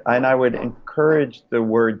little bit, and I would encourage the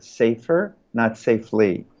word safer, not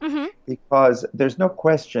safely, because there's no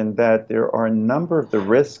question that there are a number of the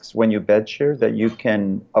risks when you bed share that you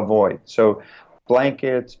can avoid. So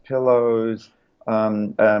blankets, pillows,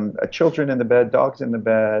 children in the bed, dogs in the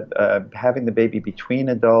bed, having the baby between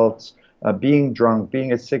adults, being drunk,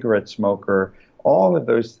 being a cigarette smoker, all of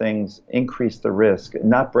those things increase the risk.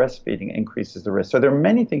 Not breastfeeding increases the risk. So there are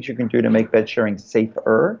many things you can do to make bed sharing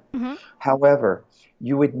safer. However,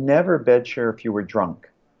 you would never bed share if you were drunk.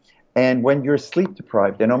 And when you're sleep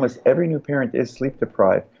deprived, and almost every new parent is sleep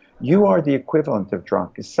deprived, you are the equivalent of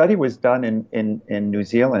drunk. A study was done in New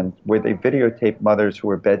Zealand where they videotaped mothers who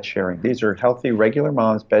were bed sharing. These are healthy, regular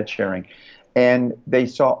moms bed sharing. And they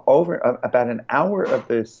saw over about an hour of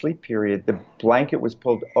the sleep period, the blanket was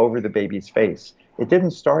pulled over the baby's face. It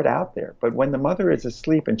didn't start out there. But when the mother is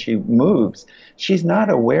asleep and she moves, she's not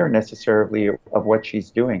aware necessarily of what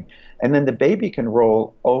she's doing. And then the baby can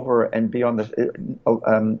roll over and be on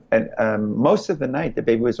most of the night, the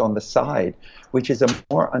baby was on the side, which is a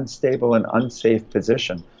more unstable and unsafe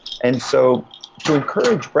position. And so to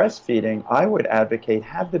encourage breastfeeding, I would advocate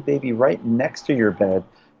have the baby right next to your bed,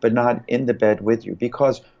 but not in the bed with you,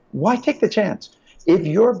 because why take the chance? If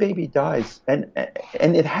your baby dies, and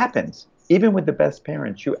it happens, even with the best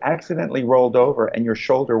parents, you accidentally rolled over and your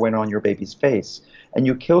shoulder went on your baby's face and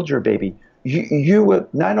you killed your baby, you will,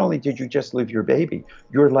 not only did you just lose your baby,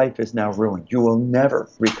 your life is now ruined. You will never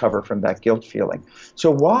recover from that guilt feeling. So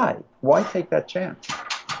why take that chance?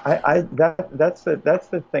 That's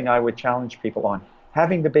the thing I would challenge people on.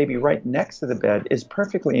 Having the baby right next to the bed is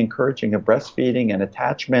perfectly encouraging of breastfeeding and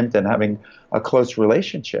attachment and having a close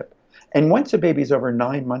relationship. And once a baby's over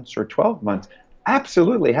 9 months or 12 months,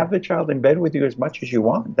 absolutely have the child in bed with you as much as you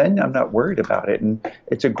want. Then I'm not worried about it, and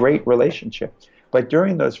it's a great relationship. But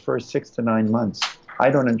during those first 6 to 9 months, I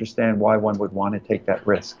don't understand why one would want to take that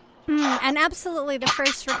risk. And absolutely, the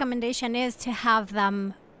first recommendation is to have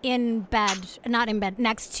them in bed, not in bed,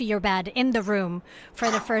 next to your bed, in the room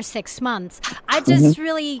for the first 6 months. I just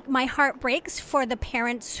really, my heart breaks for the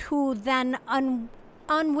parents who then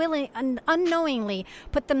unknowingly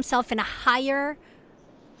put themselves in a higher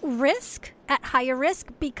risk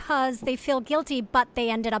because they feel guilty, but they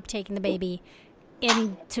ended up taking the baby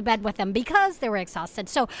into bed with them because they were exhausted.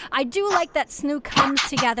 So I do like that SNOO comes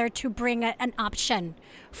together to bring an option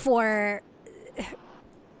for,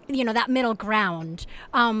 that middle ground.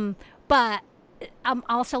 But I'm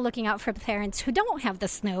also looking out for parents who don't have the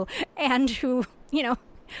SNOO and who,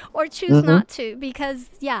 or choose not to, because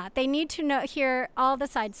they need to hear all the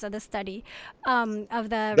sides of the study, of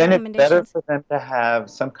the then recommendations. It's better for them to have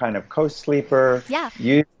some kind of co-sleeper,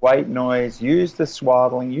 use white noise, use the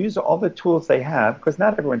swaddling, use all the tools they have, because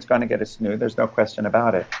not everyone's going to get a SNOO, there's no question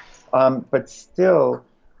about it. But still,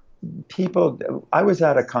 I was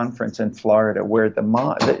at a conference in Florida where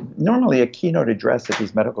normally a keynote address at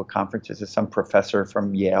these medical conferences is some professor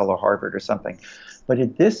from Yale or Harvard or something. But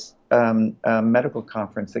at this medical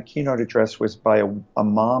conference, the keynote address was by a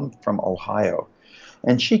mom from Ohio.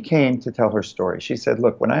 And she came to tell her story. She said,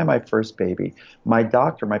 look, when I had my first baby, my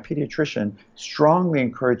doctor, my pediatrician, strongly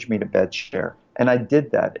encouraged me to bed share. And I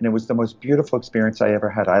did that, and it was the most beautiful experience I ever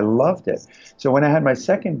had. I loved it. So when I had my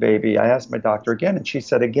second baby, I asked my doctor again, and she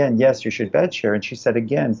said again, yes, you should bed share. And she said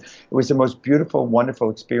again, it was the most beautiful, wonderful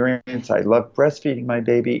experience. I loved breastfeeding my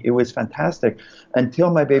baby. It was fantastic until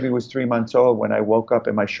my baby was 3 months old, when I woke up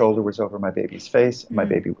and my shoulder was over my baby's face and my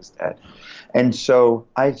baby was dead. And so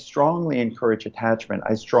I strongly encourage attachment.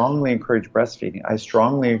 I strongly encourage breastfeeding. I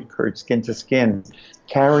strongly encourage skin to skin,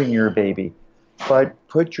 carrying your baby. But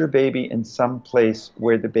put your baby in some place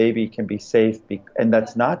where the baby can be safe, and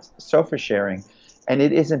that's not sofa sharing, and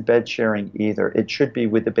it isn't bed sharing either. It should be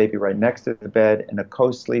with the baby right next to the bed in a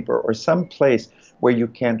co-sleeper or some place where you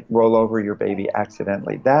can't roll over your baby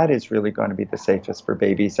accidentally. That is really going to be the safest for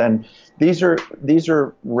babies. And these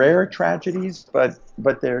are rare tragedies, but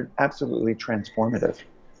they're absolutely transformative.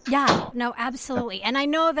 Yeah, no, absolutely. And I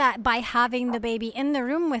know that by having the baby in the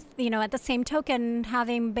room with, at the same token,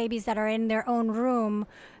 having babies that are in their own room,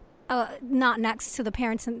 not next to the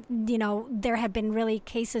parents, and, there have been really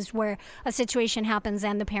cases where a situation happens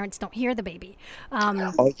and the parents don't hear the baby.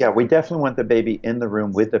 Oh, yeah, we definitely want the baby in the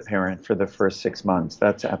room with the parent for the first 6 months.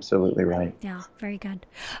 That's absolutely right. Yeah, very good.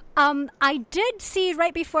 I did see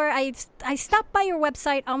right before I stopped by your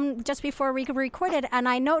website just before we recorded, and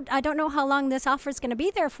I don't know how long this offer is going to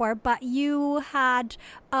be there for, but you had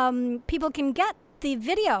people can get the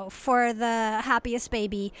video for the Happiest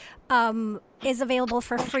Baby is available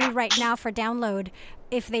for free right now for download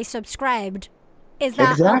if they subscribed. Is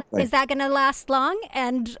that exactly. Is that going to last long?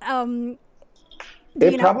 And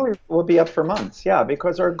it probably will be up for months. Yeah,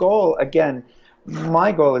 because our goal, again,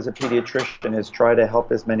 my goal as a pediatrician is try to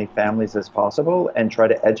help as many families as possible and try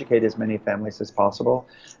to educate as many families as possible.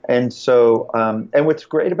 And so, and what's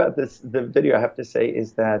great about the video, I have to say,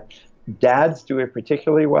 is that dads do it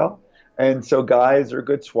particularly well. And so guys are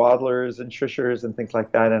good swaddlers and shushers and things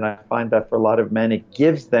like that. And I find that for a lot of men, it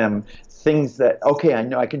gives them things that, okay, I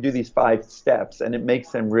know I can do these 5 steps, and it makes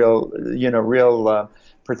them real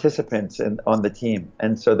participants on the team.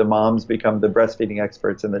 And so the moms become the breastfeeding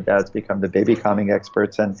experts and the dads become the baby calming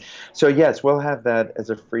experts. And so, yes, we'll have that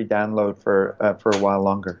as a free download for a while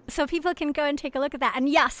longer. So people can go and take a look at that. And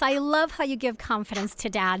yes, I love how you give confidence to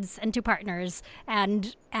dads and to partners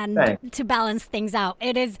and Thanks. to balance things out.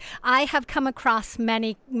 I have come across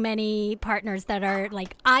many, many partners that are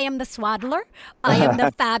like, I am the swaddler. I am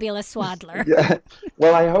the fabulous swaddler. Yeah.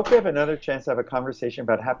 Well, I hope we have another chance to have a conversation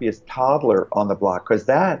about Happiest Toddler on the Block, because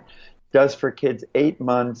that does for kids 8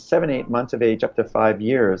 months, 7, 8 months of age up to 5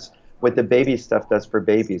 years, what the baby stuff does for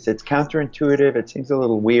babies. It's counterintuitive. It seems a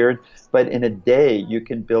little weird, but in a day you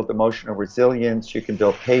can build emotional resilience, you can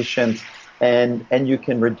build patience, and you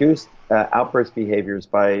can reduce outburst behaviors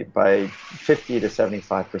by 50 to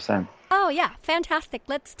 75%. Oh yeah, fantastic.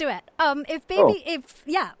 Let's do it.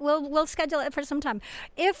 We'll schedule it for some time.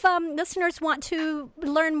 If listeners want to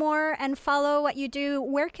learn more and follow what you do,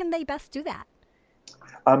 where can they best do that?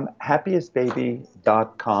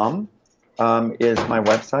 Happiestbaby.com is my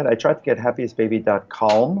website. I tried to get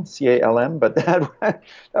happiestbaby.calm, CALM, but that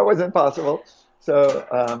wasn't possible. So,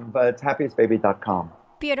 but it's happiestbaby.com.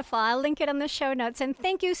 Beautiful. I'll link it on the show notes. And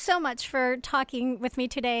thank you so much for talking with me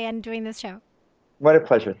today and doing this show. What a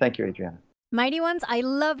pleasure. Thank you, Adriana. Mighty Ones, I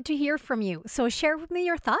love to hear from you. So share with me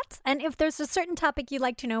your thoughts. And if there's a certain topic you'd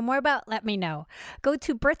like to know more about, let me know. Go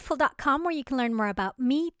to birthful.com where you can learn more about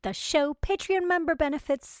me, the show, Patreon member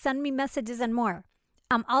benefits, send me messages, and more.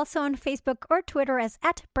 I'm also on Facebook or Twitter as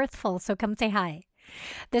 @birthful, so come say hi.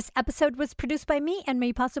 This episode was produced by me and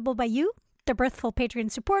made possible by you, the Birthful Patreon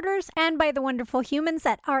supporters, and by the wonderful humans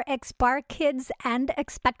at RX Bar Kids and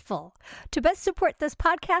Expectful. To best support this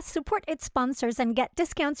podcast, support its sponsors and get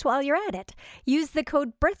discounts while you're at it. Use the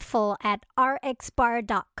code BIRTHFUL at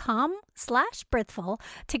rxbar.com/birthful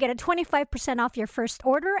to get a 25% off your first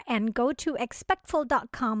order, and go to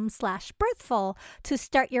expectful.com/birthful to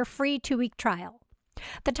start your free 2-week trial.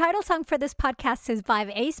 The title song for this podcast is Vive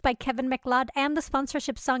Ace by Kevin MacLeod, and the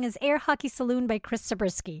sponsorship song is Air Hockey Saloon by Chris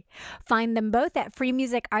Zabriskie. Find them both at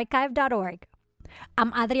freemusicarchive.org.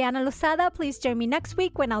 I'm Adriana Lozada. Please join me next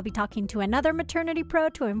week when I'll be talking to another maternity pro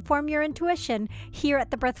to inform your intuition here at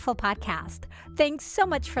the Birthful Podcast. Thanks so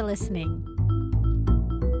much for listening.